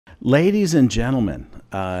Ladies and gentlemen,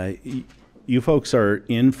 you folks are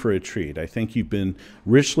in for a treat. I think you've been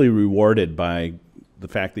richly rewarded by the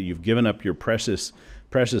fact that you've given up your precious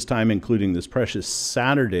time, including this precious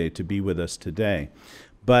Saturday, to be with us today.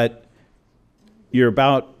 But you're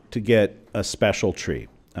about to get a special treat.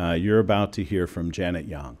 You're about to hear from Janet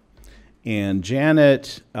Yang. And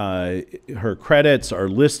Janet, her credits are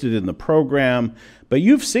listed in the program, but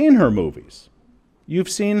you've seen her movies. You've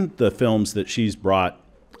seen the films that she's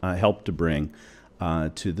helped to bring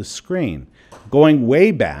to the screen. Going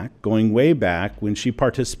way back when she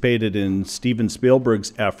participated in Steven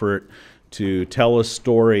Spielberg's effort to tell a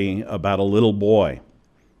story about a little boy,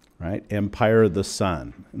 right? Empire of the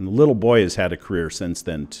Sun. And the little boy has had a career since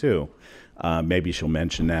then too. Maybe she'll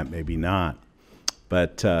mention that, maybe not.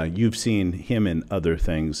 But you've seen him in other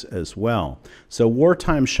things as well. So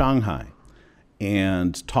Wartime Shanghai,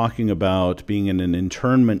 and talking about being in an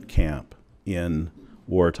internment camp in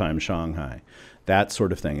wartime Shanghai, that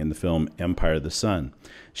sort of thing in the film Empire of the Sun.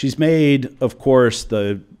 She's made, of course,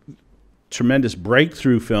 the tremendous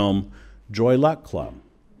breakthrough film Joy Luck Club,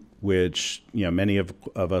 which many of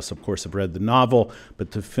us, of course, have read the novel,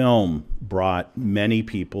 but the film brought many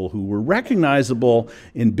people who were recognizable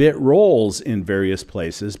in bit roles in various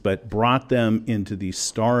places, but brought them into these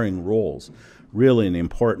starring roles. Really an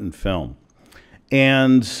important film.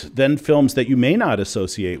 And then films that you may not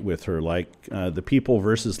associate with her, like The People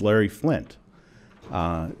versus Larry Flynt,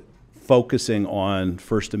 focusing on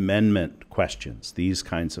First Amendment questions, these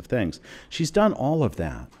kinds of things. She's done all of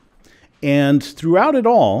that. And throughout it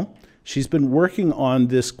all, she's been working on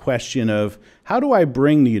this question of, how do I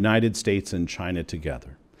bring the United States and China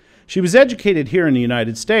together? She was educated here in the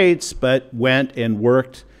United States, but went and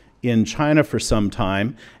worked in China for some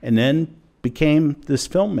time, and then became this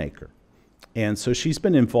filmmaker. And so she's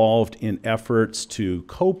been involved in efforts to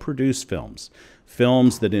co-produce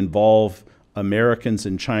films that involve Americans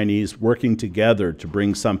and Chinese working together to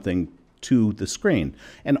bring something to the screen.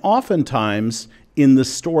 And oftentimes, in the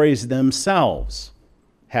stories themselves,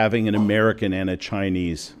 having an American and a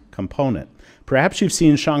Chinese component. Perhaps you've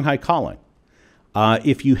seen Shanghai Calling.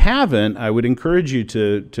 If you haven't, I would encourage you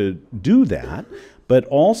to do that, but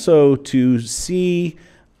also to see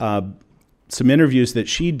some interviews that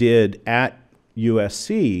she did at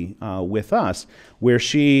USC with us, where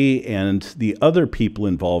she and the other people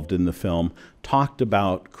involved in the film talked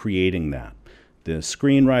about creating that. The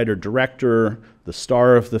screenwriter, director, the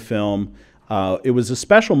star of the film. It was a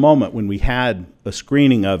special moment when we had a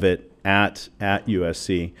screening of it at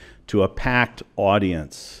USC to a packed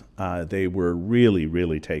audience. They were really,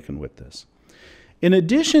 really taken with this. In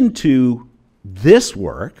addition to this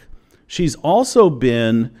work, she's also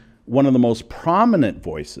been one of the most prominent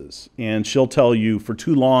voices, and she'll tell you for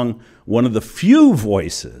too long, one of the few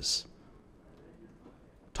voices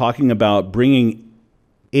talking about bringing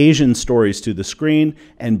Asian stories to the screen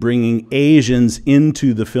and bringing Asians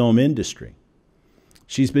into the film industry.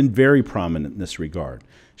 She's been very prominent in this regard.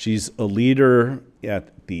 She's a leader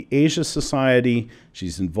at the Asia Society.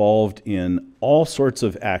 She's involved in all sorts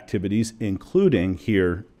of activities, including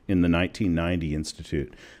here in the 1990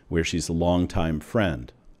 Institute, where she's a longtime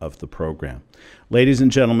friend of the program. Ladies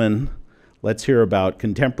and gentlemen, let's hear about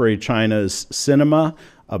contemporary China's cinema,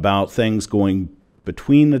 about things going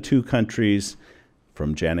between the two countries,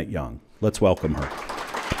 from Janet Yang. Let's welcome her.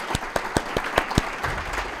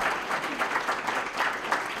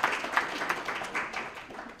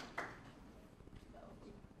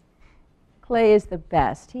 Clay is the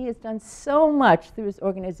best. He has done so much through his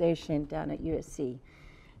organization down at USC.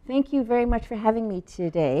 Thank you very much for having me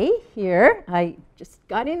today here. I just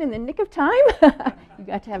got in the nick of time. You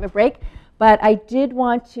got to have a break. But I did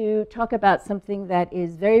want to talk about something that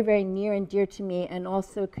is very, very near and dear to me, and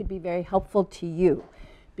also could be very helpful to you.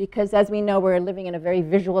 Because as we know, we're living in a very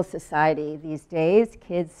visual society these days.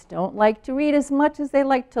 Kids don't like to read as much as they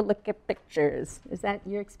like to look at pictures. Is that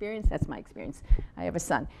your experience? That's my experience. I have a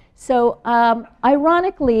son. So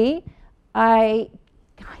ironically, I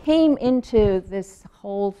came into this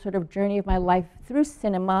whole sort of journey of my life through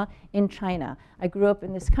cinema in China. I grew up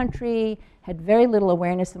in this country, had very little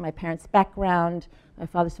awareness of my parents' background. My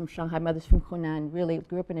father's from Shanghai, mother's from Hunan, really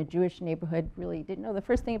grew up in a Jewish neighborhood, really didn't know the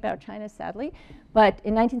first thing about China, sadly. But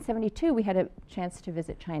in 1972, we had a chance to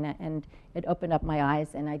visit China, and it opened up my eyes,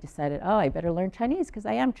 and I decided, oh, I better learn Chinese, because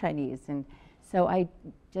I am Chinese. And so I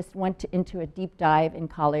just went into a deep dive in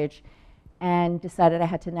college and decided I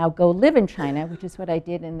had to now go live in China, which is what I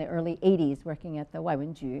did in the early 80s, working at the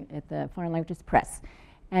Waiwenju, at the Foreign Languages Press.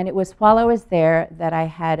 And it was while I was there that I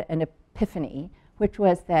had an epiphany, which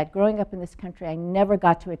was that growing up in this country, I never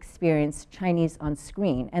got to experience Chinese on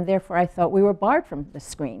screen, and therefore I thought we were barred from the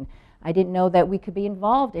screen. I didn't know that we could be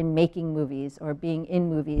involved in making movies or being in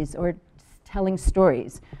movies or telling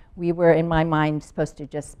stories. We were, in my mind, supposed to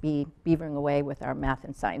just be beavering away with our math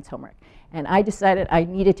and science homework. And I decided I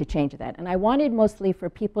needed to change that. And I wanted mostly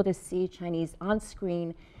for people to see Chinese on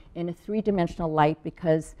screen in a three-dimensional light,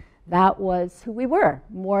 because that was who we were,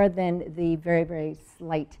 more than the very, very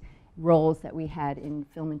slight roles that we had in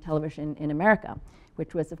film and television in America,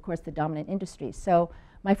 which was, of course, the dominant industry. So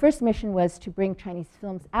my first mission was to bring Chinese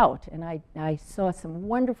films out, and I saw some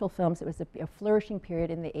wonderful films. It was a flourishing period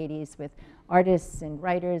in the 80s with artists and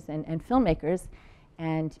writers and filmmakers.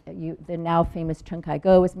 And the now famous Chen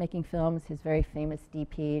Kai-go was making films. His very famous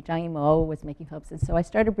DP, Zhang Yimou, was making films. And so I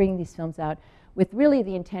started bringing these films out with really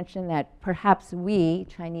the intention that perhaps we,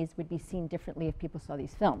 Chinese, would be seen differently if people saw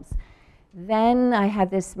these films. Then I had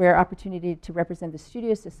this rare opportunity to represent the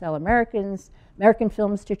studios to sell American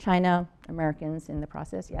films to China, Americans in the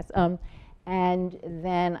process, yes. And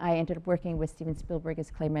then I ended up working with Steven Spielberg, as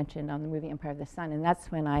Clay mentioned, on the movie Empire of the Sun. And that's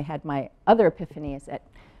when I had my other epiphany, is that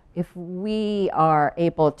if we are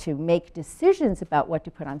able to make decisions about what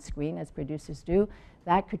to put on screen, as producers do,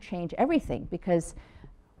 that could change everything. Because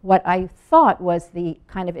what I thought was the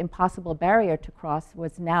kind of impossible barrier to cross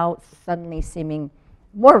was now suddenly seeming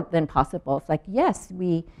more than possible. It's like, yes,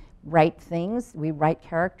 we write things, we write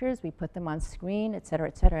characters, we put them on screen, et cetera,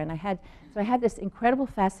 et cetera. And I had this incredible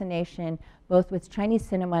fascination both with Chinese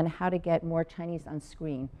cinema and how to get more Chinese on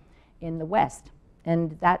screen in the West.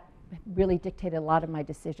 And that really dictated a lot of my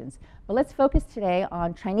decisions. But let's focus today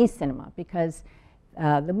on Chinese cinema, because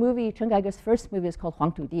the movie, Chen Kai-go's first movie is called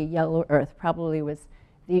Huang Tu Di, Yellow Earth, probably was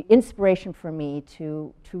the inspiration for me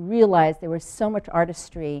to realize there was so much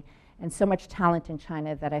artistry and so much talent in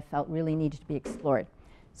China that I felt really needed to be explored.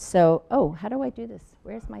 So, oh, how do I do this?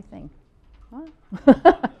 Where's my thing?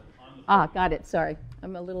 Huh? Got it, sorry.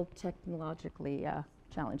 I'm a little technologically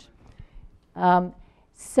challenged.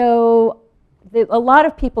 So a lot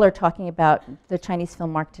of people are talking about the Chinese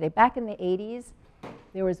film market today. Back in the 80s,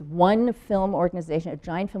 there was one film organization, a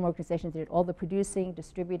giant film organization that did all the producing,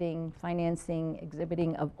 distributing, financing,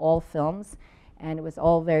 exhibiting of all films. And it was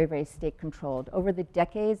all very, very state-controlled. Over the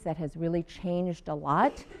decades, that has really changed a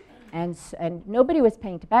lot. And nobody was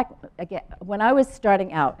paying tobacco. Again, when I was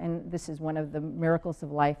starting out, and this is one of the miracles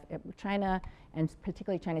of life, China, and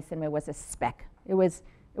particularly Chinese cinema, was a speck. It was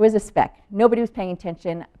a speck. Nobody was paying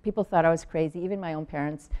attention. People thought I was crazy, even my own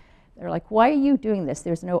parents. They're like, why are you doing this?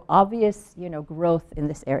 There's no obvious, growth in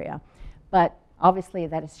this area. But obviously,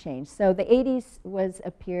 that has changed. So the 80s was a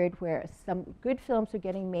period where some good films were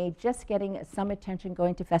getting made, just getting some attention,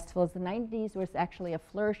 going to festivals. The 90s was actually a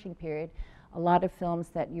flourishing period. A lot of films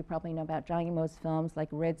that you probably know about, Zhang Yimou's films like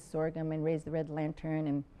Red Sorghum and Raise the Red Lantern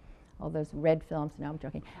and all those red films. No, I'm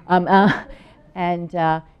joking.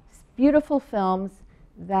 Beautiful films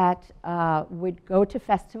that would go to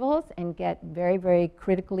festivals and get very, very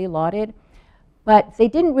critically lauded. But they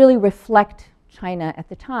didn't really reflect China at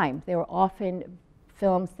the time. They were often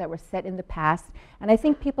films that were set in the past. And I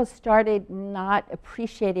think people started not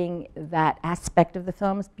appreciating that aspect of the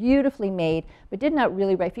films, beautifully made, but did not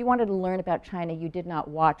really, if you wanted to learn about China, you did not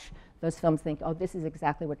watch those films think, oh, this is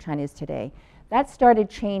exactly what China is today. That started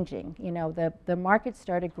changing. The market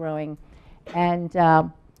started growing. And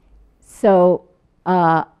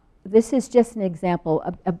this is just an example.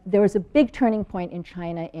 There was a big turning point in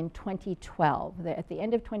China in 2012. At the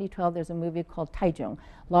end of 2012, there's a movie called Taichung,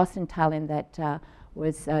 Lost in Thailand, that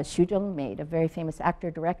was Xu Zheng made, a very famous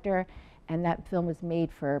actor-director. And that film was made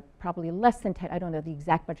for probably less than 10, I don't know the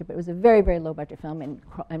exact budget, but it was a very, very low budget film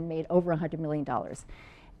and made over $100 million.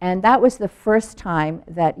 And that was the first time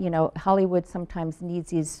that, Hollywood sometimes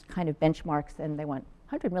needs these kind of benchmarks, and they want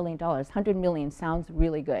 $100 million. 100 million sounds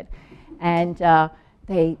really good. And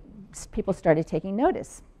people started taking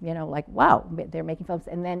notice, like, wow, they're making films.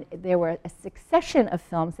 And then there were a succession of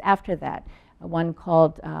films after that, one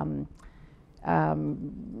called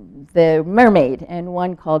The Mermaid, and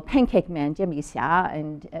one called Pancake Man, Jian Bixia,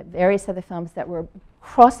 and various other films that were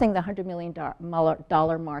crossing the $100 million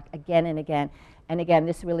mark again and again. And again,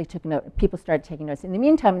 this really took note. People started taking notice. In the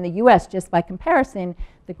meantime, in the US, just by comparison,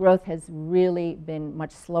 the growth has really been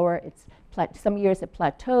much slower. Some years it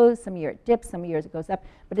plateaus, some years it dips, some years it goes up,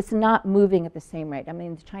 but it's not moving at the same rate. I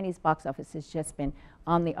mean, the Chinese box office has just been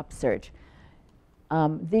on the upsurge.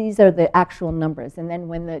 These are the actual numbers. And then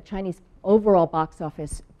when the Chinese overall box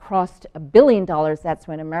office crossed $1 billion, that's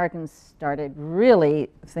when Americans started really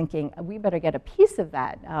thinking, we better get a piece of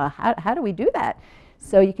that. How do we do that?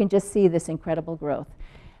 So you can just see this incredible growth.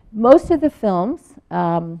 Most of the films,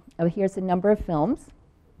 here's a number of films,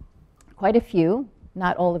 quite a few.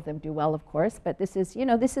 Not all of them do well, of course, but this is,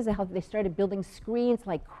 this is how they started building screens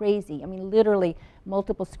like crazy. I mean, literally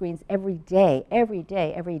multiple screens every day, every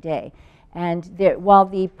day, every day. And while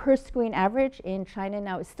the per screen average in China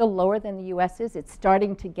now is still lower than the US is, it's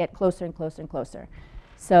starting to get closer and closer and closer.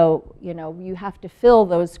 So, you have to fill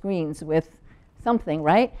those screens with something,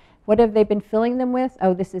 right? What have they been filling them with?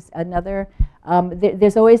 Oh, this is another.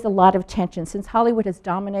 There's always a lot of tension. Since Hollywood has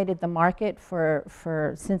dominated the market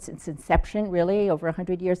since its inception, really, over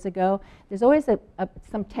 100 years ago, there's always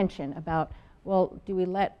some tension about, well, do we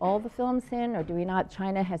let all the films in or do we not?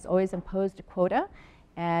 China has always imposed a quota,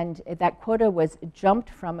 and that quota was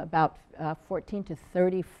jumped from about 14 to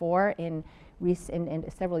 34 in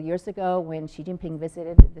several years ago when Xi Jinping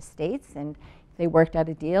visited the States, and they worked out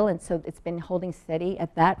a deal, and so it's been holding steady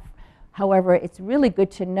at that. However, it's really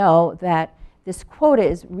good to know that this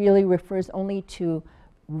quota really refers only to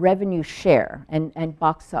revenue share and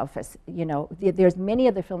box office. There's many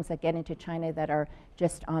other films that get into China that are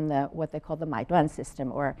just on what they call the Maiduan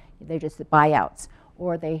system, or they're just the buyouts,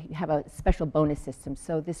 or they have a special bonus system.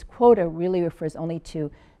 So this quota really refers only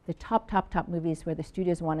to the top movies where the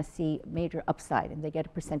studios want to see major upside, and they get a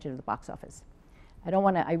percentage of the box office.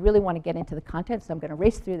 I really want to get into the content, so I'm going to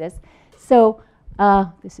race through this. So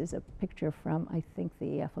this is a picture from, I think,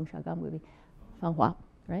 the Feng Xiaogang movie, Fang Hua,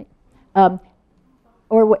 right?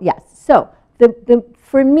 Yes. So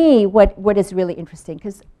for me, what is really interesting,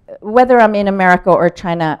 because whether I'm in America or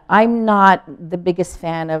China, I'm not the biggest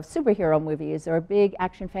fan of superhero movies or big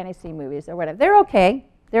action fantasy movies or whatever. They're okay.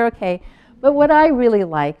 But what I really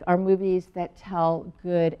like are movies that tell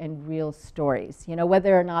good and real stories,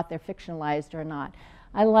 whether or not they're fictionalized or not.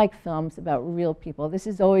 I like films about real people. This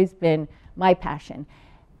has always been my passion.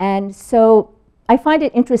 And so I find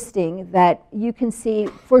it interesting that you can see,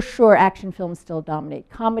 for sure, action films still dominate.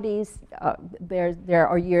 Comedies, there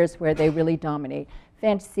are years where they really dominate.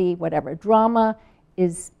 Fantasy, whatever. Drama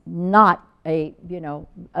is not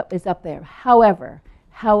is up there. However,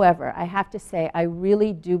 I have to say, I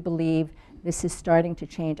really do believe this is starting to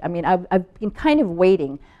change. I mean, I've been kind of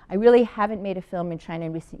waiting. I really haven't made a film in China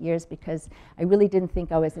in recent years because I really didn't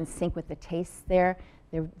think I was in sync with the tastes there.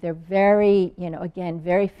 They're very, again,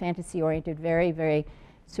 very fantasy-oriented, very, very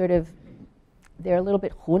sort of, they're a little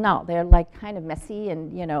bit hunao. They're like kind of messy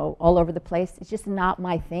and, all over the place. It's just not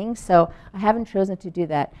my thing, so I haven't chosen to do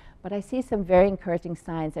that. But I see some very encouraging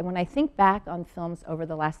signs. And when I think back on films over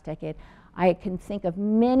the last decade, I can think of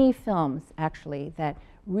many films, actually, that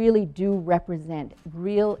really do represent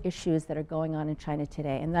real issues that are going on in China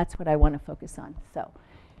today, and that's what I want to focus on. So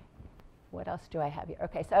what else do I have here?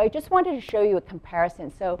 Okay, so I just wanted to show you a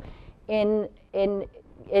comparison. So in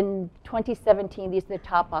 2017, these are the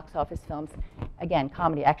top box office films. Again,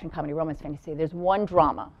 comedy, action, comedy, romance, fantasy. There's one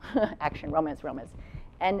drama, action, romance.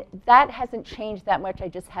 And that hasn't changed that much. I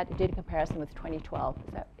just did a comparison with 2012.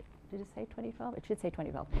 Did it say 2012? It should say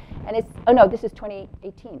 2012. And it's, oh no, this is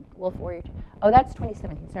 2018, Wolf Warrior 2. Oh, that's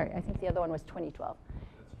 2017, sorry. I think the other one was 2012.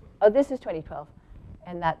 Oh, this is 2012,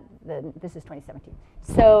 and this is 2017.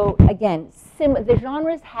 So again, the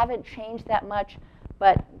genres haven't changed that much,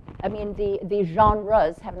 but I mean, the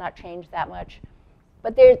genres have not changed that much.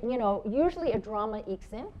 But there's, usually a drama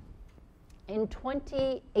ekes in. In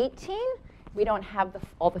 2018, we don't have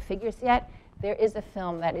all the figures yet. There is a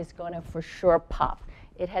film that is going to for sure pop.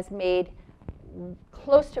 It has made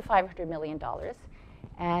close to $500 million,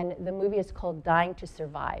 and the movie is called Dying to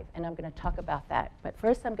Survive, and I'm going to talk about that. But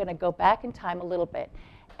first, I'm going to go back in time a little bit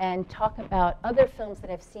and talk about other films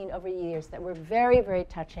that I've seen over the years that were very, very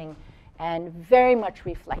touching and very much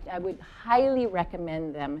reflect. I would highly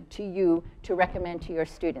recommend them to you to recommend to your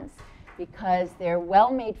students because they're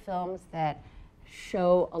well-made films that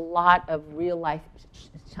show a lot of real-life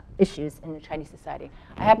issues in the Chinese society.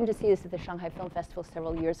 I happened to see this at the Shanghai Film Festival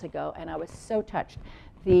several years ago, and I was so touched.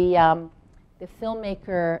 The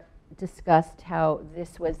filmmaker discussed how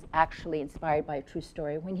this was actually inspired by a true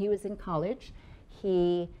story. When he was in college,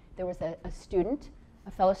 there was a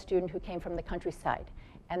fellow student who came from the countryside,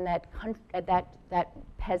 and that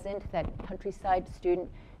peasant, that countryside student,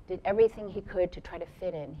 did everything he could to try to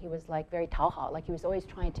fit in. He was like very taohao, like he was always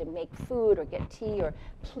trying to make food or get tea or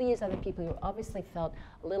please other people who obviously felt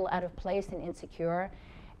a little out of place and insecure.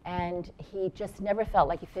 And he just never felt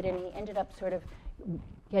like he fit in. He ended up sort of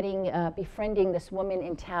befriending this woman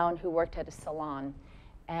in town who worked at a salon.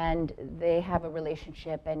 And they have a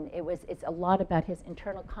relationship, and it's a lot about his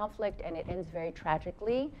internal conflict, and it ends very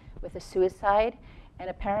tragically with a suicide. And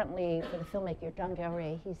apparently, for the filmmaker, Zhang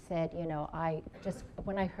Jiaorui, he said, you know,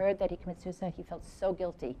 when I heard that he committed suicide, he felt so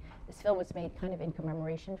guilty. This film was made kind of in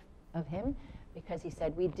commemoration of him, because he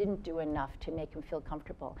said, we didn't do enough to make him feel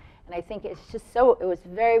comfortable. And I think it's just so, it was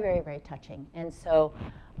very, very, very touching. And so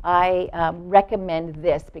I recommend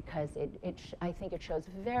this because I think it shows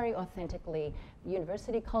very authentically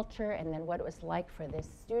university culture, and then what it was like for this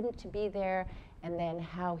student to be there, and then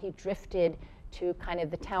how he drifted to kind of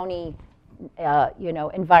the towny you know,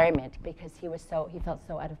 environment, because he felt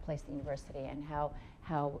so out of place at the university, and how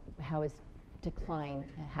his decline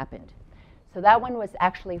happened. So that one was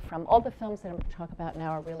actually from all the films that I'm going to talk about now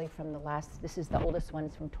are really from this is the oldest one,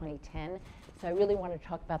 it's from 2010. So I really want to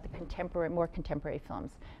talk about the more contemporary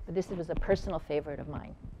films. But this was a personal favorite of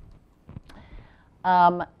mine.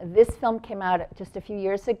 This film came out just a few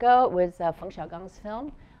years ago. It was Feng Xiaogang's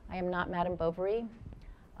film, I Am Not Madame Bovary.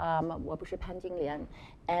 我不是潘金莲.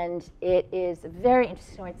 And it is very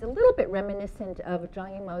interesting. It's a little bit reminiscent of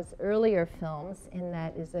Zhang Yimou's earlier films in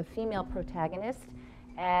that is a female protagonist,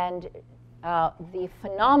 and the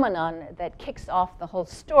phenomenon that kicks off the whole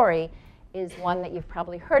story is one that you've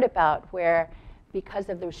probably heard about, where because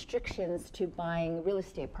of the restrictions to buying real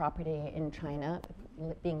estate property in China,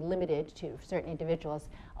 being limited to certain individuals,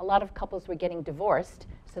 a lot of couples were getting divorced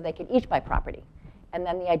so they could each buy property. And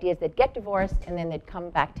then the idea is they'd get divorced and then they'd come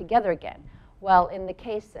back together again. Well, in the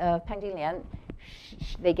case of Pan Jinglian,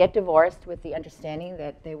 they get divorced with the understanding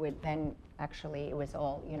that they would then actually, it was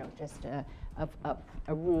all, you know, just a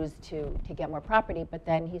ruse to get more property. But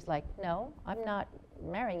then he's like, no, I'm not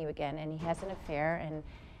marrying you again. And he has an affair,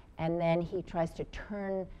 and then he tries to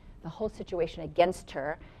turn the whole situation against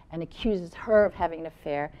her and accuses her of having an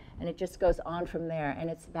affair, and it just goes on from there. And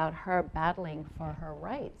it's about her battling for her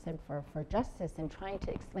rights and for justice and trying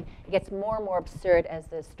to explain. It gets more and more absurd as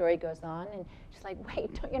the story goes on, and she's like,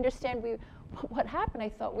 wait, don't you understand what happened? I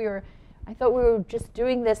thought we were just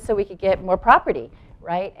doing this so we could get more property,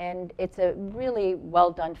 right? And it's a really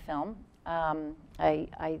well done film.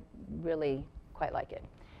 I really quite like it.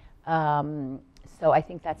 So I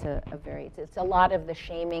think that's it's a lot of the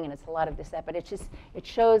shaming, and it's a lot of this, that, but it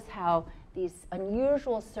shows how these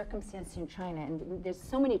unusual circumstances in China, and there's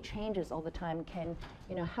so many changes all the time,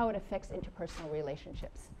 how it affects interpersonal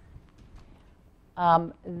relationships.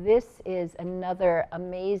 This is another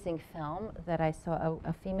amazing film that I saw,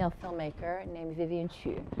 a female filmmaker named Vivian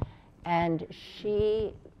Xu, and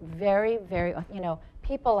she very, very,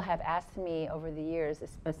 people have asked me over the years,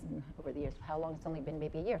 how long, it's only been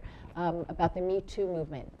maybe a year, about the Me Too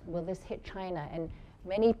movement. Will this hit China? And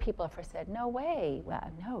many people have said, no way.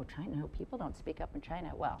 Well, no, China, no, people don't speak up in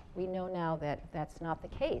China. Well, we know now that that's not the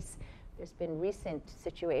case. There's been recent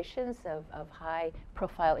situations of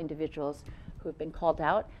high-profile individuals who have been called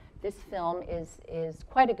out. This film is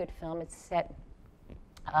quite a good film. It's set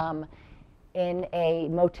in a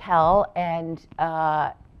motel, and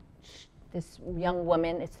this young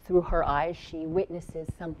woman, it's through her eyes, she witnesses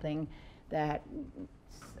something that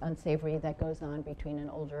unsavory that goes on between an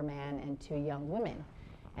older man and two young women.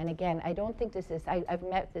 And again, I don't think this is, I've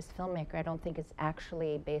met this filmmaker, I don't think it's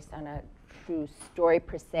actually based on a true story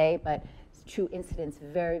per se, but it's true incidents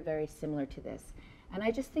very, very similar to this. And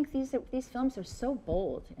I just think these films are so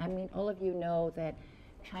bold. I mean, all of you know that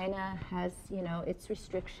China has, its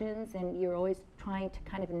restrictions, and you're always trying to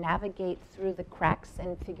kind of navigate through the cracks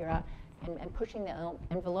and figure out, and pushing the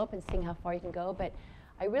envelope and seeing how far you can go. But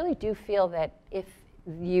I really do feel that if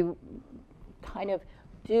you kind of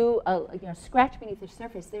do scratch beneath the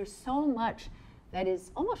surface, there's so much that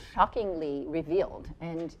is almost shockingly revealed.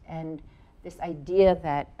 And this idea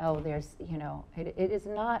that, there's, it is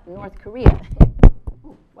not North Korea.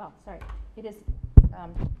 Oh, wow, sorry. It is,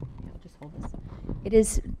 I'll just hold this. It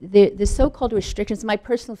is the so-called restrictions. My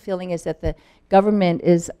personal feeling is that the government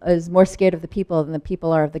is more scared of the people than the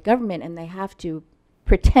people are of the government, and they have to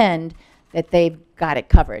pretend that they've got it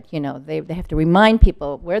covered. They have to remind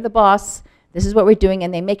people, we're the boss, this is what we're doing,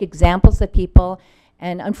 and they make examples of people.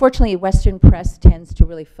 And unfortunately, Western press tends to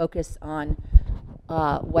really focus on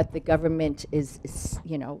what the government is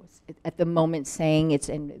at the moment saying. It's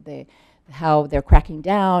in how they're cracking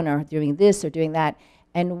down or doing this or doing that.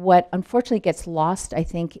 And what unfortunately gets lost, I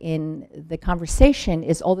think, in the conversation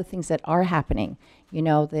is all the things that are happening.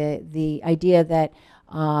 The idea that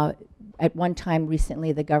at one time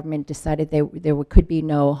recently the government decided there could be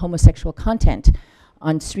no homosexual content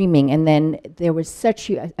on streaming, and then there was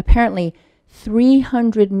apparently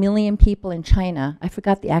 300 million people in China. I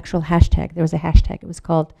forgot the actual hashtag. There was a hashtag. It was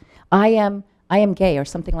called I am gay or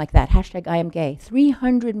something like that. Hashtag I am gay.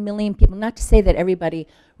 300 million people. Not to say that everybody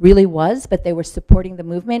really was, but they were supporting the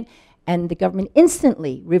movement, and the government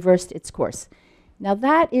instantly reversed its course. Now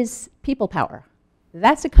that is people power.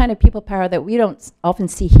 That's the kind of people power that we don't often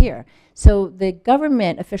see here. So the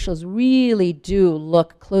government officials really do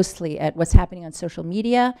look closely at what's happening on social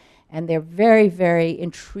media, and they're very, very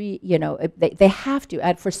intrigued, they have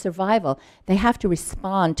to, for survival, they have to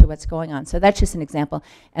respond to what's going on. So that's just an example.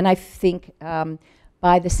 And I think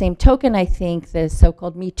by the same token, I think the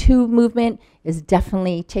so-called Me Too movement is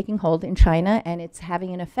definitely taking hold in China, and it's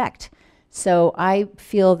having an effect. So I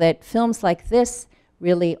feel that films like this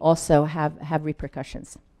really also have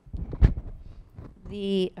repercussions.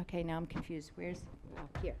 Okay, now I'm confused. Where's,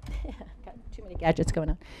 here. Got too many gadgets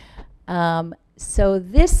going on. So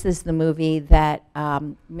this is the movie that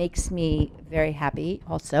makes me very happy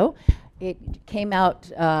also. It came out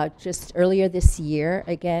just earlier this year.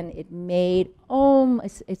 Again, it made,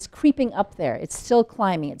 it's creeping up there. It's still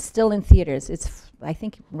climbing. It's still in theaters. It's, I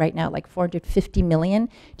think right now, like 450 million.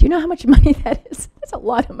 Do you know how much money that is? That's a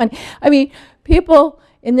lot of money. I mean, people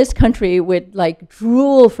in this country would like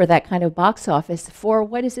drool for that kind of box office for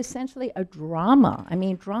what is essentially a drama. I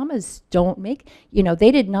mean, dramas don't make,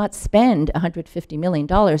 they did not spend $150 million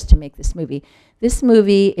to make this movie. This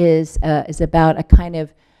movie is about a kind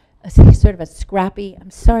of, sort of a scrappy,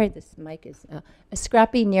 I'm sorry, this mic is, a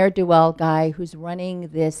scrappy ne'er-do-well guy who's running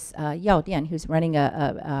this, Yao Dian, who's running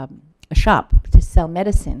a shop to sell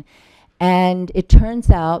medicine. And it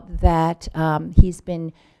turns out that he's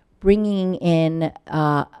been bringing in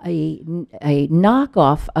a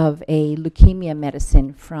knockoff of a leukemia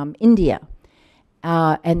medicine from India.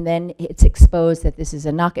 And then it's exposed that this is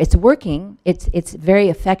a knock. It's working, it's very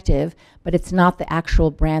effective, but it's not the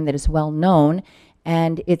actual brand that is well known,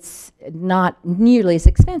 and it's not nearly as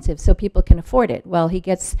expensive, so people can afford it. Well, he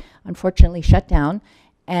gets, unfortunately, shut down,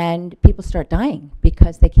 and people start dying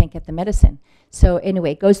because they can't get the medicine. So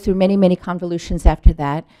anyway, it goes through many, many convolutions after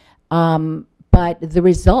that. But the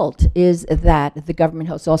result is that the government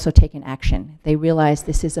has also taken action. They realize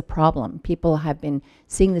this is a problem. People have been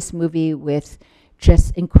seeing this movie with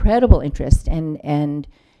just incredible interest, and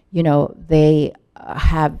they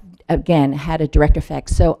have, again, had a direct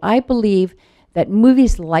effect. So I believe that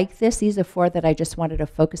movies like this, these are four that I just wanted to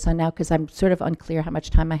focus on now because I'm sort of unclear how much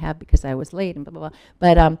time I have because I was late and blah, blah,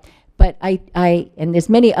 blah. But and there's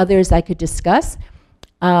many others I could discuss.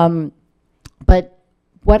 But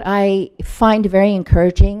what I find very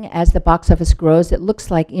encouraging as the box office grows, it looks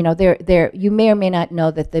like, you may or may not know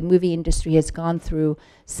that the movie industry has gone through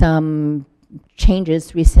some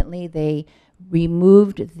changes recently. They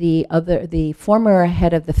removed the former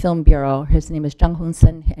head of the Film Bureau. His name is Zhang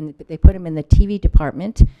Hongsen, and they put him in the TV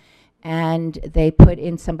department, and they put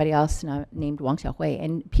in somebody else named Wang Xiaohui.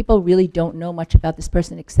 And people really don't know much about this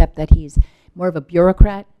person except that he's more of a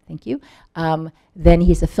bureaucrat, thank you. Then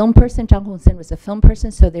he's a film person. Zhang Hongsen was a film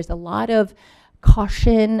person, so there's a lot of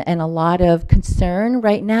caution and a lot of concern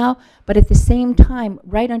right now, but at the same time,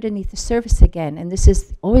 right underneath the surface again, and this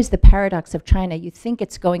is always the paradox of China, you think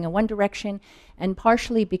it's going in one direction, and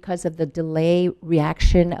partially because of the delay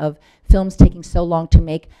reaction of films taking so long to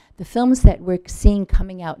make, the films that we're seeing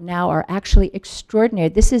coming out now are actually extraordinary.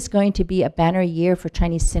 This is going to be a banner year for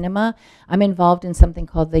Chinese cinema. I'm involved in something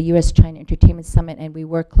called the US-China Entertainment Summit, and we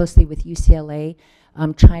work closely with UCLA,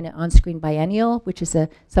 China On-Screen Biennial, which is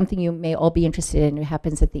something you may all be interested in. It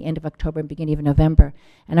happens at the end of October and beginning of November.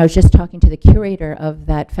 And I was just talking to the curator of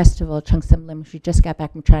that festival, Cheng Sim Lim. She just got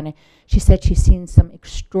back from China. She said she's seen some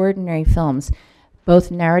extraordinary films,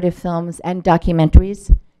 both narrative films and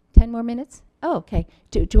documentaries. 10 more minutes? Oh, okay.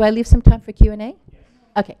 Do I leave some time for Q&A? Yes.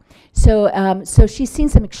 Okay. So she's seen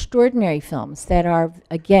some extraordinary films that are,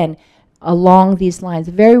 again, along these lines,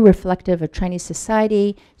 very reflective of Chinese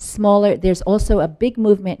society, smaller. There's also a big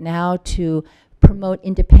movement now to promote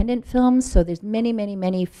independent films. So there's many, many,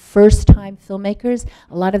 many first-time filmmakers.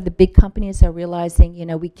 A lot of the big companies are realizing,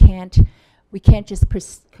 we can't just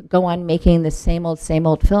go on making the same old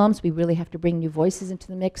films. We really have to bring new voices into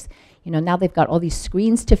the mix. Now they've got all these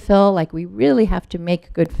screens to fill, like we really have to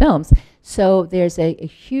make good films. So there's a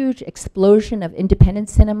huge explosion of independent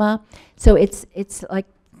cinema. So it's like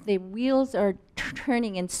the wheels are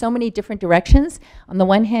turning in so many different directions. On the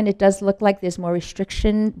one hand, it does look like there's more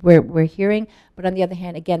restriction we're hearing, but on the other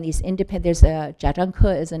hand, again, these independent, there's Jia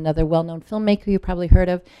Zhangke is another well-known filmmaker you probably heard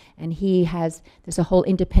of, and there's a whole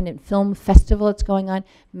independent film festival that's going on.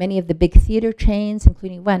 Many of the big theater chains,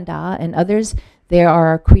 including Wanda and others, they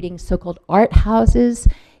are creating so-called art houses.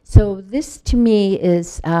 So this, to me,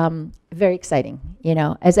 is very exciting.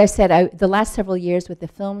 As I said, the last several years with the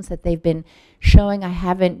films that they've been showing, I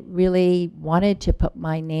haven't really wanted to put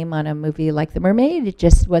my name on a movie like The Mermaid. It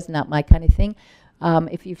just was not my kind of thing.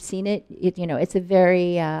 If you've seen it, it's a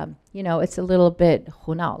very, it's a little bit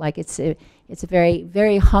Hunao, like it's a very,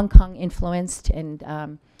 very Hong Kong influenced,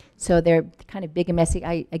 and so they're kind of big and messy.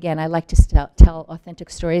 I like to tell authentic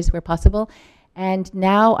stories where possible. And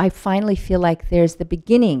now I finally feel like there's the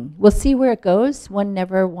beginning. We'll see where it goes. One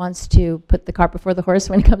never wants to put the cart before the horse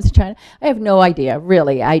when it comes to China. I have no idea,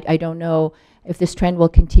 really. I don't know if this trend will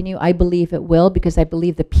continue. I believe it will, because I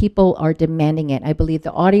believe the people are demanding it. I believe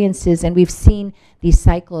the audiences, and we've seen these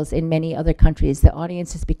cycles in many other countries, the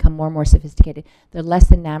audiences become more and more sophisticated. They're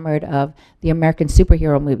less enamored of the American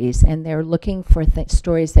superhero movies, and they're looking for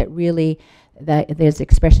stories that really, that there's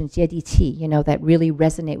expressions, 接地气, that really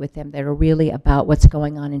resonate with them, that are really about what's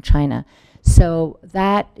going on in China. So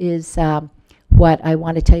that is what I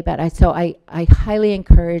want to tell you about. So I highly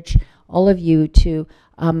encourage all of you to,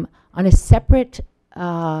 on a separate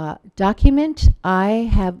document, I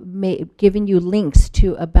have given you links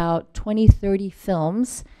to about 20, 30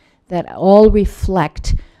 films that all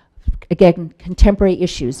reflect, again, contemporary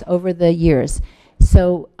issues over the years.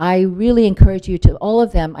 So I really encourage you to, all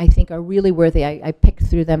of them I think are really worthy. I picked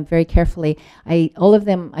through them very carefully. All of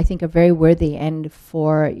them I think are very worthy, and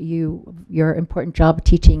for your important job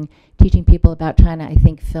teaching people about China, I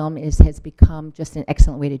think film has become just an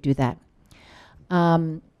excellent way to do that.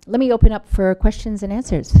 Let me open up for questions and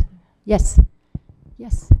answers. Yes.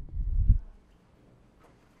 Yes.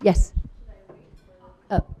 Yes.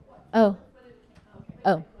 Oh.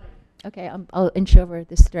 Okay, I'll inch over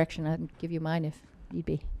this direction. I'll give you mine if need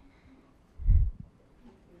be.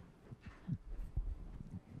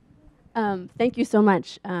 Thank you so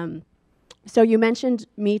much. So you mentioned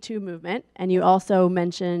Me Too movement, and you also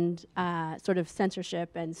mentioned sort of censorship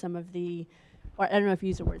and some of the, or I don't know if you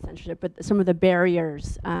use the word censorship, but some of the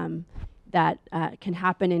barriers that can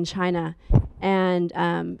happen in China.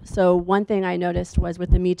 And so one thing I noticed was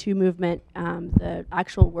with the Me Too movement, the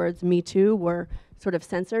actual words Me Too were sort of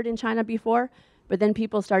censored in China before, but then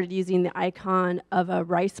people started using the icon of a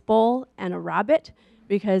rice bowl and a rabbit,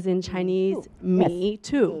 because in Chinese, me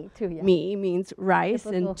too. Me means rice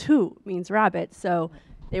and tu means rabbit. So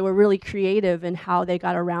they were really creative in how they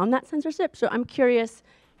got around that censorship. So I'm curious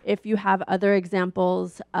if you have other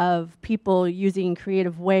examples of people using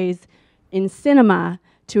creative ways in cinema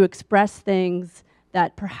to express things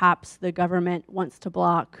that perhaps the government wants to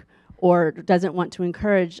block or doesn't want to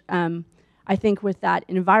encourage. I think with that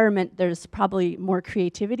environment, there's probably more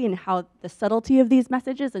creativity in how the subtlety of these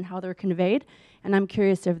messages and how they're conveyed. And I'm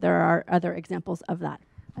curious if there are other examples of that.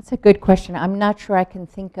 That's a good question. I'm not sure I can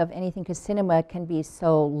think of anything, because cinema can be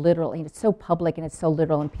so literal, and it's so public and it's so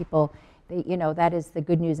literal, and people, that is the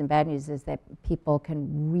good news and bad news, is that people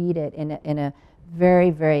can read it in a very,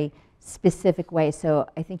 very specific way. So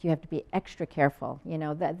I think you have to be extra careful.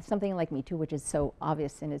 That something like Me Too, which is so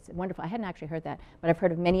obvious and it's wonderful. I hadn't actually heard that, but I've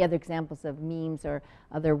heard of many other examples of memes or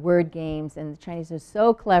other word games, and the Chinese are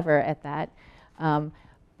so clever at that.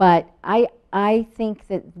 But I think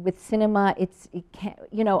that with cinema,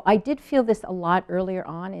 I did feel this a lot earlier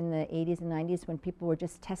on in the 80s and 90s, when people were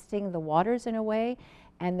just testing the waters in a way,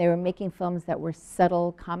 and they were making films that were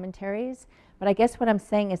subtle commentaries. But I guess what I'm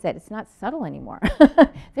saying is that it's not subtle anymore.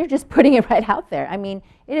 They're just putting it right out there. I mean,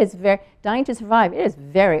 it is Dying to Survive, it is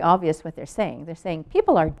very obvious what they're saying. They're saying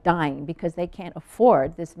people are dying because they can't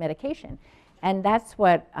afford this medication. And that's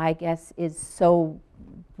what I guess is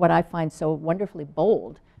what I find so wonderfully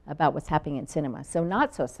bold about what's happening in cinema. So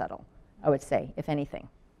not so subtle, I would say, if anything.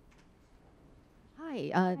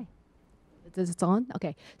 Hi. Hi. This is on?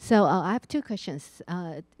 Okay. So I have two questions.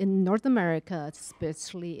 In North America,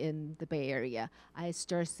 especially in the Bay Area, I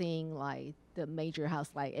start seeing like the major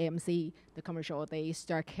house like AMC, the commercial, they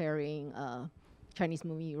start carrying Chinese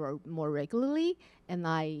movie more regularly. And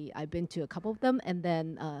I've been to a couple of them. And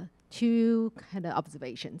then two kind of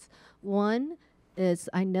observations. One is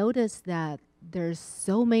I noticed that there's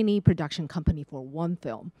so many production company for one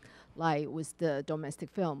film. Like with the domestic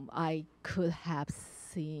film, I could have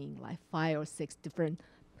seen like 5 or 6 different,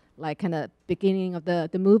 like kind of beginning of the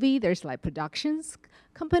movie, there's like productions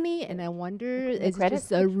company, and I wonder, is it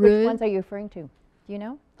just a Which ones are you referring to? Do you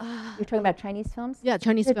know? You're talking about Chinese films? Yeah,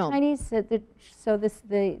 Chinese film. The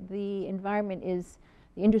environment is,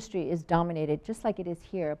 the industry is dominated, just like it is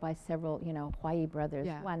here, by several, Huayi Brothers,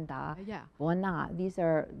 Wanda, Bona. These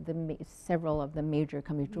are several of the major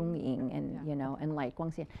companies, Zhongying and and like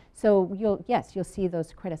Guangxian. So you'll see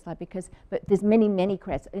those credits a lot, but there's many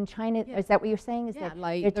credits in China. Is that what you're saying? Is that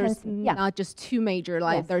like there's not just 2 major,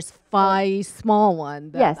 like there's 5 small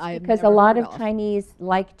ones. Yes, because a lot of Chinese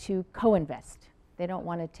like to co-invest. They don't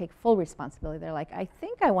want to take full responsibility. They're like, I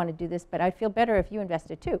think I want to do this, but I'd feel better if you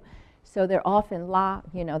invested too. So they're often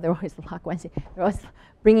they're always they're always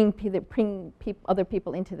bringing other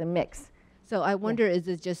people into the mix. So I wonder, is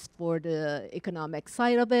it just for the economic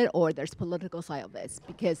side of it, or there's political side of it?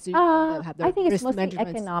 Because you have the I think it's risk mostly management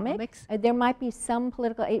economics. There might be some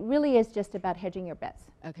political. It really is just about hedging your bets.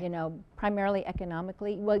 Okay. Primarily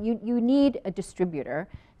economically. Well, you need a distributor,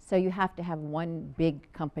 so you have to have one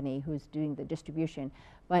big company who's doing the distribution.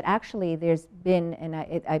 But actually, there's been, and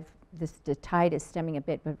the tide is stemming a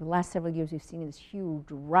bit, but the last several years we've seen this huge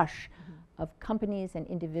rush of companies and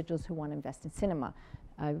individuals who want to invest in cinema.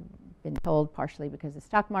 I've been told partially because the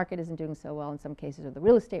stock market isn't doing so well in some cases, or the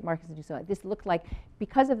real estate market isn't doing so well. This looked like,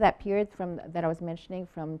 because of that period that I was mentioning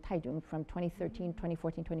from Taichung, from 2013,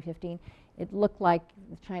 2014, 2015, it looked like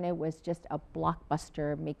China was just a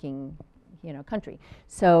blockbuster making country.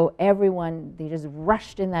 So they just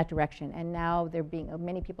rushed in that direction, and now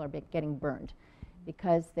many people are getting burned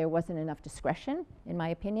because there wasn't enough discretion, in my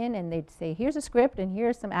opinion, and they'd say, here's a script and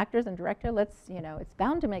here's some actors and director, it's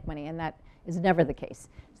bound to make money, and that is never the case.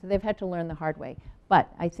 So they've had to learn the hard way.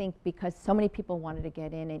 But I think because so many people wanted to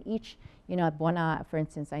get in, and each, at Buona, for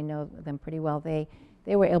instance, I know them pretty well, they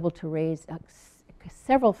were able to raise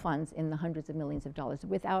several funds in the hundreds of millions of dollars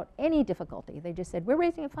without any difficulty. They just said, we're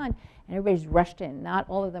raising a fund, and everybody's rushed in. Not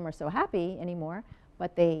all of them are so happy anymore,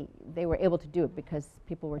 but they were able to do it because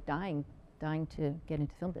people were dying to get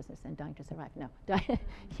into film business and dying to survive.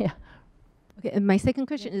 Yeah. Okay, and my second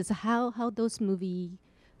question is how those movies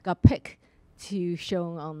got picked to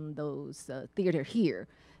show on those theater here,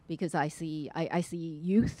 because I see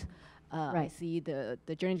Youth, I see the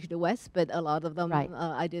Journey to the West, but a lot of them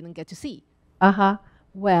I didn't get to see.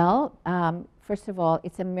 Well, first of all,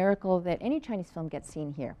 it's a miracle that any Chinese film gets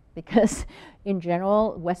seen here, because in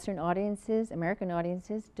general, Western audiences, American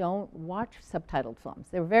audiences, don't watch subtitled films.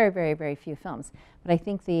 There are very, very, very few films. But I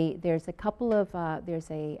think there's a couple of,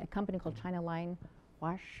 there's a company called China Line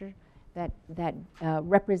Wash that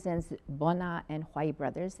represents Buona and Huai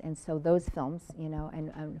Brothers, and so those films,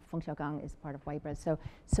 and Feng Xiaogang is part of Huai Brothers.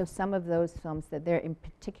 So some of those films that they're in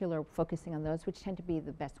particular focusing on those, which tend to be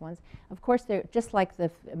the best ones. Of course, they're just like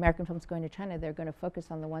the American films going to China. They're going to focus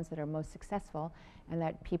on the ones that are most successful, and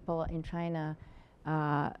that people in China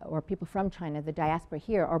or people from China, the diaspora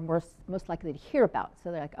here, are most likely to hear about.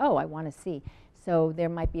 So they're like, oh, I want to see. So there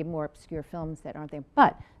might be more obscure films that aren't there,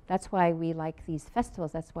 but that's why we like these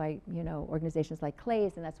festivals. That's why organizations like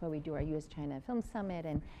Clay's, and that's why we do our U.S.-China Film Summit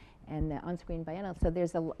and the on-screen biennial. So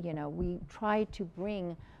there's we try to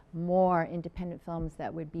bring more independent films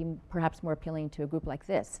that would be perhaps more appealing to a group like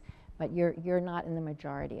this. But you're not in the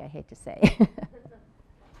majority, I hate to say.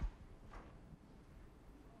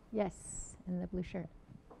 Yes, in the blue shirt.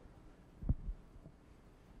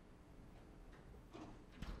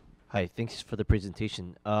 Hi, thanks for the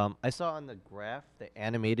presentation. I saw on the graph the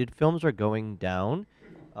animated films are going down.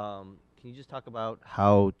 Can you just talk about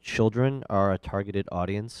how children are a targeted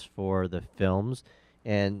audience for the films,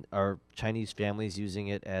 and are Chinese families using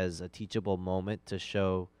it as a teachable moment to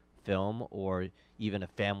show film, or even a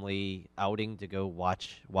family outing to go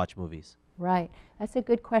watch movies? Right, that's a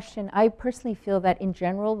good question. I personally feel that in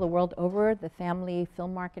general, the world over, the family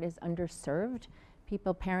film market is underserved.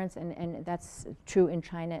 Parents, and that's true in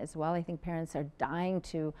China as well. I think parents are dying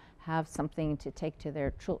to have something to take to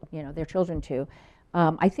their children to.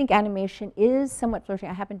 I think animation is somewhat flourishing.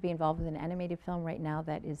 I happen to be involved with an animated film right now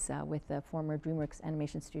that is with the former DreamWorks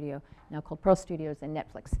animation studio, now called Pearl Studios, and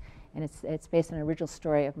Netflix. And it's based on an original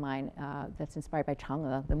story of mine that's inspired by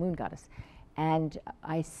Chang'e, the moon goddess. And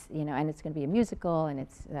and it's going to be a musical, and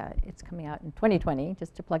it's coming out in 2020,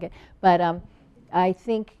 just to plug it. But I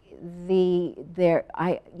think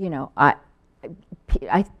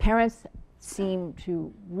parents seem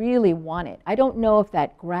to really want it. I don't know if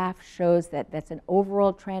that graph shows that that's an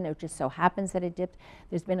overall trend. It just so happens that it dipped.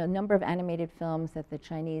 There's been a number of animated films that the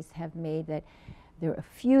Chinese have made that there are a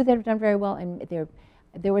few that have done very well, and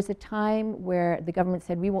there was a time where the government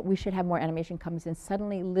said we should have more animation companies, and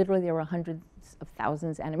suddenly, literally, there were hundreds of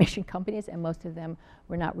thousands of animation companies, and most of them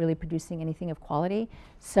were not really producing anything of quality.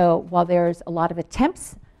 So while there's a lot of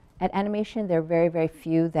attempts at animation, there are very, very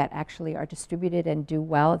few that actually are distributed and do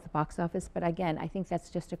well at the box office. But again, I think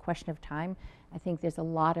that's just a question of time. I think there's a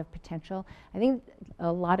lot of potential. I think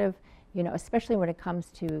a lot of, especially when it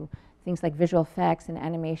comes to things like visual effects and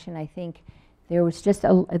animation, I think there's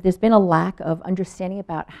been a lack of understanding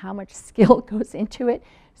about how much skill goes into it.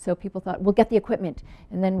 So people thought, we'll get the equipment,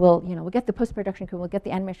 and then we'll get the post-production equipment, we'll get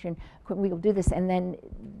the animation equipment, we'll do this, and then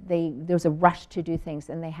there's a rush to do things,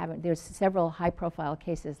 and they haven't. There's several high-profile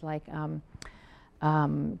cases like Guo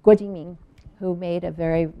Jingming, who made a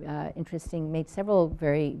very made several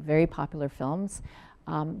very, very popular films.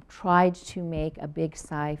 tried to make a big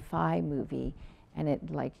sci-fi movie, and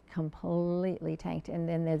it like completely tanked. And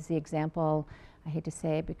then there's the example, I hate to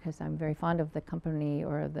say it because I'm very fond of the company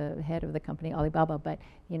or the head of the company, Alibaba, but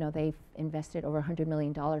you know, they've invested over $100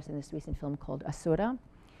 million in this recent film called Asura,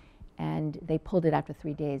 and they pulled it after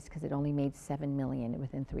 3 days because it only made 7 million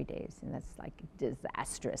within 3 days, and that's like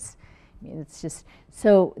disastrous. I mean, it's just,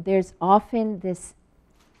 so there's often this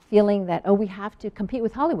feeling that, oh, we have to compete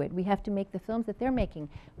with Hollywood. We have to make the films that they're making.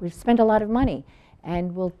 We've spent a lot of money,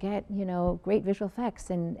 and we'll get, you know, great visual effects,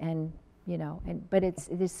 and you know, but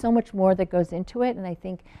there's so much more that goes into it, and I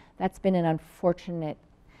think that's been an unfortunate,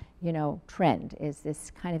 you know, trend, is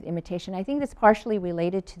this kind of imitation. I think that's partially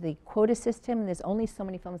related to the quota system. There's only so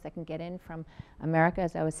many films that can get in from America,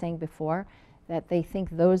 as I was saying before, that they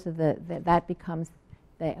think those are that becomes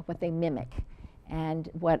what they mimic. And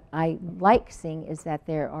what I like seeing is that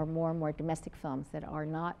there are more and more domestic films that are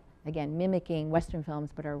not, again, mimicking Western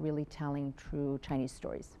films, but are really telling true Chinese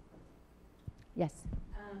stories. Yes?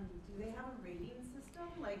 Do they have a rating system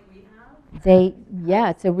like we have? Yeah,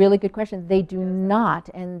 it's a really good question. They do not,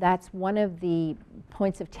 and that's one of the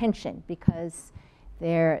points of tension, because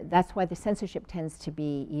that's why the censorship tends to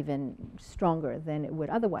be even stronger than it would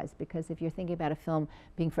otherwise, because if you're thinking about a film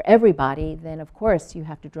being for everybody, then of course you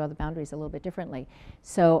have to draw the boundaries a little bit differently.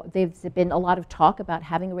 So there's been a lot of talk about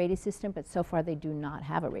having a rating system, but so far they do not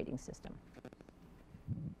have a rating system.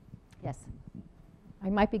 Yes? I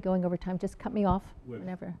might be going over time. Just cut me off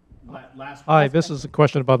whenever. Hi, this is a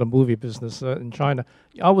question about the movie business in China.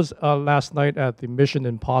 I was last night at the Mission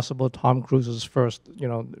Impossible, Tom Cruise's first,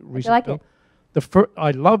 recent film.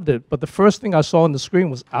 I loved it, but the first thing I saw on the screen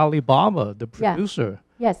was Alibaba, the producer.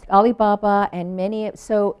 Yeah. Yes, Alibaba and many.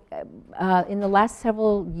 So in the last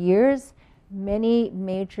several years, many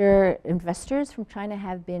major investors from China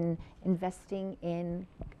have been investing in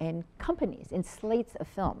companies, in slates of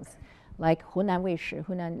films. Like Hunan Weishi,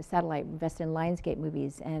 Hunan Satellite invested in Lionsgate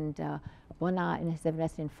movies, and Bona has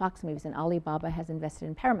invested in Fox movies, and Alibaba has invested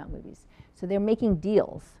in Paramount movies. So they're making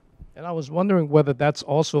deals. And I was wondering whether that's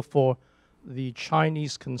also for the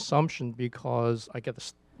Chinese consumption, because I get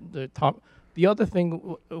the top. The other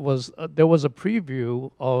thing was there was a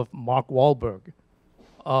preview of Mark Wahlberg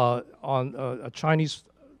on a Chinese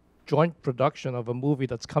joint production of a movie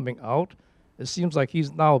that's coming out. It seems like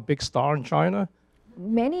he's now a big star in China.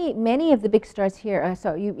 Many of the big stars here,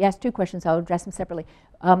 so you asked two questions, I'll address them separately.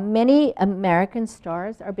 Many American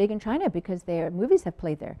stars are big in China because their movies have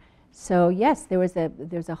played there. So yes, there's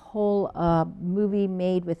a whole movie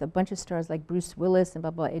made with a bunch of stars like Bruce Willis and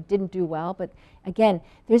blah, blah. It didn't do well, but again,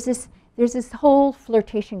 there's this whole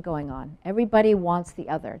flirtation going on. Everybody wants the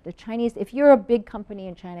other. The Chinese, if you're a big company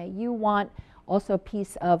in China, you want also a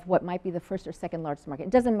piece of what might be the first or second largest market. It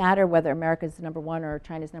doesn't matter whether America's number one or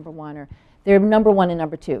China's number one, or they're number one and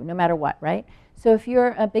number two, no matter what, right? So if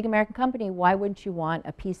you're a big American company, why wouldn't you want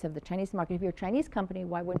a piece of the Chinese market? If you're a Chinese company,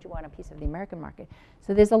 why wouldn't you want a piece of the American market?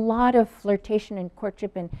 So there's a lot of flirtation and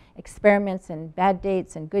courtship and experiments and bad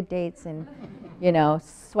dates and good dates and,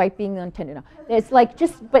 swiping on Tinder. It's like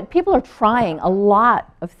but people are trying a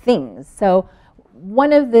lot of things. So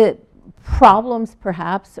one of the problems,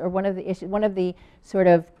 perhaps, or one of the issues, one of the sort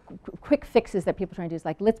of quick fixes that people are trying to do is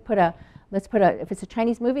like, let's put a, if it's a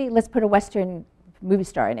Chinese movie, let's put a Western movie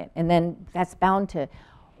star in it, and then that's bound to,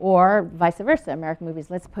 or vice versa, American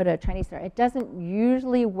movies, let's put a Chinese star. It doesn't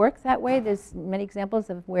usually work that way. There's many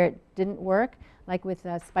examples of where it didn't work, like with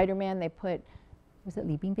Spider-Man, they put, was it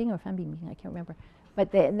Li Bingbing or Fan Bingbing? I can't remember.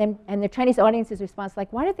 But and the Chinese audience's response,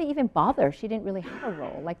 like, why did they even bother? She didn't really have a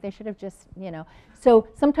role. Like, they should have just, So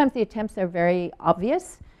sometimes the attempts are very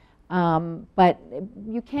obvious, but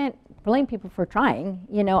you can't blame people for trying.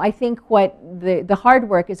 I think what the hard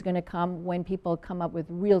work is going to come when people come up with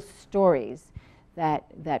real stories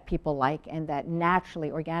that people like and that naturally,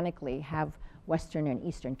 organically have Western and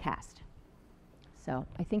Eastern cast. So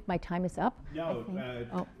I think my time is up.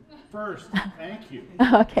 No, first, thank you.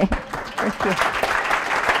 Okay, thank you.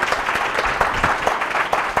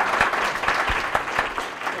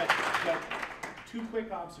 Two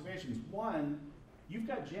quick observations. One, you've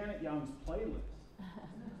got Janet Young's playlist.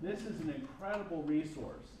 This is an incredible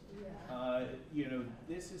resource.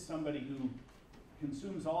 This is somebody who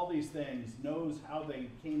consumes all these things, knows how they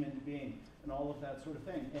came into being, and all of that sort of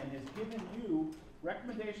thing, and has given you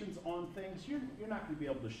recommendations on things. You're not going to be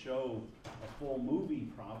able to show a full movie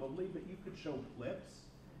probably, but you could show clips,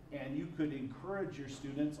 and you could encourage your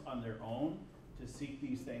students on their own to seek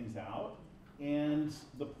these things out. And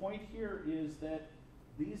the point here is that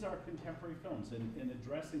these are contemporary films and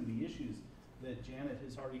addressing the issues that Janet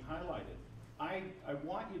has already highlighted. I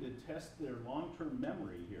want you to test their long-term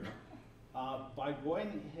memory here. by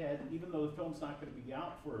going ahead, even though the film's not going to be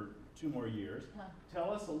out for 2 more years, tell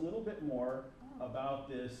us a little bit more about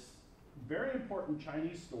this very important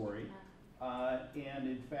Chinese story. And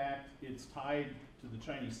in fact, it's tied to the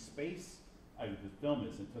Chinese space. The film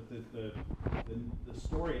isn't, but the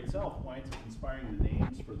story itself winds up inspiring the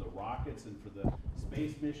names for the rockets and for the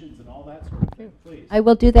space missions and all that sort of thing. Please. I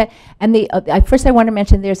will do that. And first I want to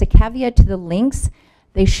mention there's a caveat to the links.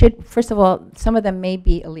 They should, first of all, some of them may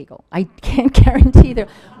be illegal. I can't guarantee they're.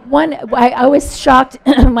 One, I was shocked,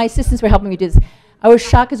 my assistants were helping me do this. I was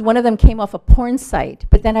shocked because one of them came off a porn site,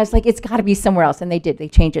 but then I was like, it's got to be somewhere else, and they did. They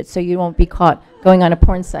changed it so you won't be caught going on a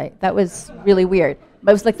porn site. That was really weird.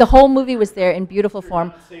 But it was like the whole movie was there in beautiful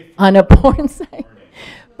form on a porn site.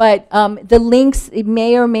 But the links, it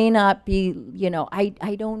may or may not be,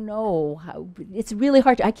 I don't know. It's really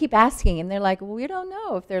hard. I keep asking, and they're like, well, we don't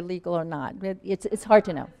know if they're legal or not. It's hard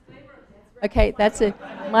to know. Okay, that's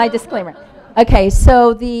my disclaimer. Okay,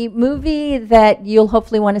 so the movie that you'll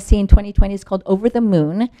hopefully want to see in 2020 is called Over the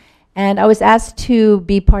Moon. And I was asked to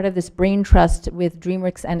be part of this brain trust with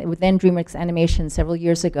DreamWorks and with then DreamWorks Animation several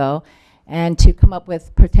years ago, and to come up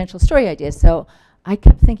with potential story ideas. So I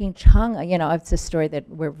kept thinking Chang'e, it's a story that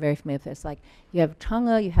we're very familiar with. It's like you have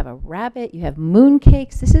Chang'e, you have a rabbit, you have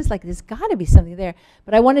mooncakes. There's got to be something there.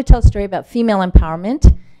 But I wanted to tell a story about female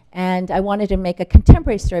empowerment, and I wanted to make a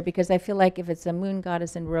contemporary story because I feel like if it's a moon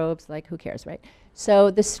goddess in robes, like who cares, right?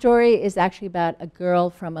 So the story is actually about a girl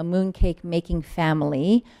from a mooncake making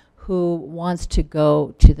family who wants to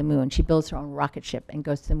go to the moon. She builds her own rocket ship and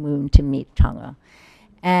goes to the moon to meet Chang'e.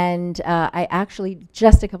 And I actually,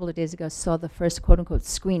 just a couple of days ago, saw the first quote-unquote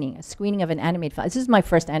a screening of an animated film. This is my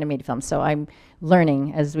first animated film, so I'm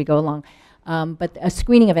learning as we go along. But a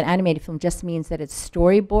screening of an animated film just means that it's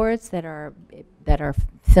storyboards that are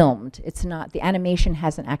filmed. It's not, the animation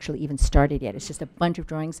hasn't actually even started yet. It's just a bunch of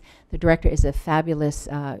drawings. The director is a fabulous,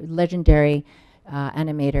 legendary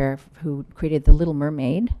animator who created The Little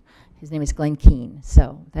Mermaid. His name is Glenn Keane.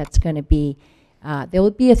 So that's going to be, there will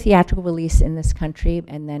be a theatrical release in this country,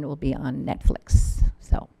 and then it will be on Netflix.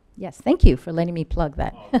 So yes, thank you for letting me plug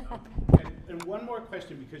that. And one more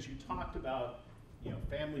question, because you talked about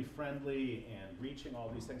family friendly and reaching all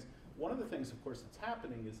these things. One of the things, of course, that's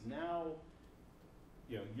happening is now,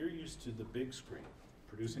 you're used to the big screen,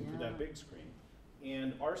 producing for that big screen.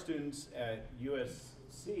 And our students at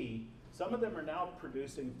USC, some of them are now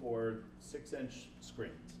producing for 6-inch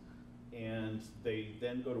screens. And they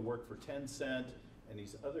then go to work for Tencent and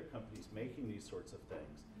these other companies making these sorts of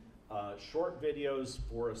things. Short videos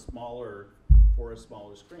for a smaller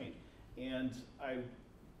screen. And I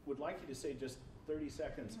would like you to say just 30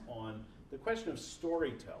 seconds on the question of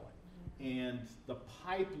storytelling and the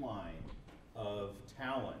pipeline of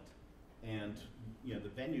talent and the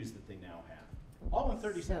venues that they now have. All in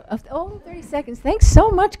 30 seconds. All in 30 seconds. Thanks so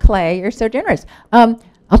much, Clay. You're so generous. I'll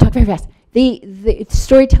talk very fast. The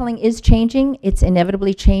storytelling is changing. It's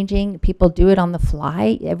inevitably changing. People do it on the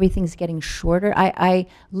fly. Everything's getting shorter.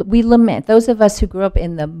 We lament, those of us who grew up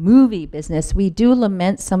in the movie business, we do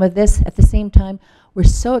lament some of this. At the same time, we're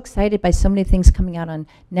so excited by so many things coming out on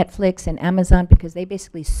Netflix and Amazon because they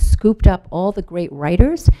basically scooped up all the great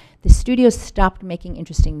writers. The studios stopped making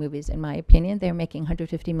interesting movies, in my opinion. They're making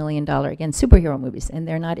 $150 million, again, superhero movies, and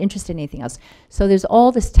they're not interested in anything else. So there's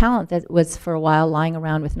all this talent that was for a while lying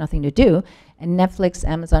around with nothing to do, and Netflix,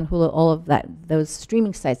 Amazon, Hulu, all of that, those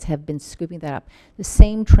streaming sites have been scooping that up. The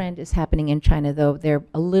same trend is happening in China, though they're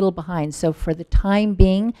a little behind. So for the time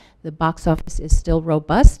being, the box office is still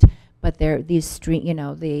robust, but they're these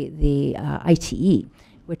the ITE,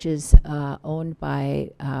 which is owned by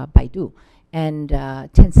Baidu, and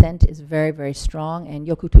Tencent is very, very strong, and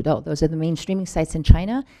Youku Tudou. Those are the main streaming sites in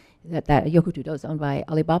China. That Youku Tudou is owned by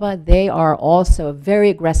Alibaba. They are also very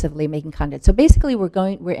aggressively making content. So basically,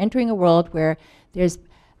 we're entering a world where there's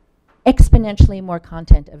exponentially more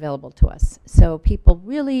content available to us. So people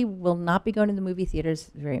really will not be going to the movie theaters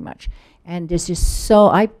very much. And there's just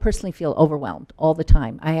I personally feel overwhelmed all the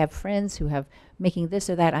time. I have friends who have making this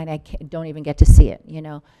or that, and I don't even get to see it,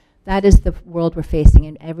 That is the world we're facing,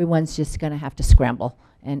 and everyone's just going to have to scramble,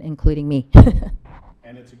 and including me.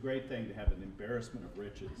 And it's a great thing to have an embarrassment of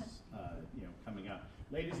riches, coming out.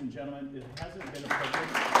 Ladies and gentlemen, it hasn't been a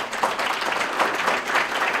pleasure.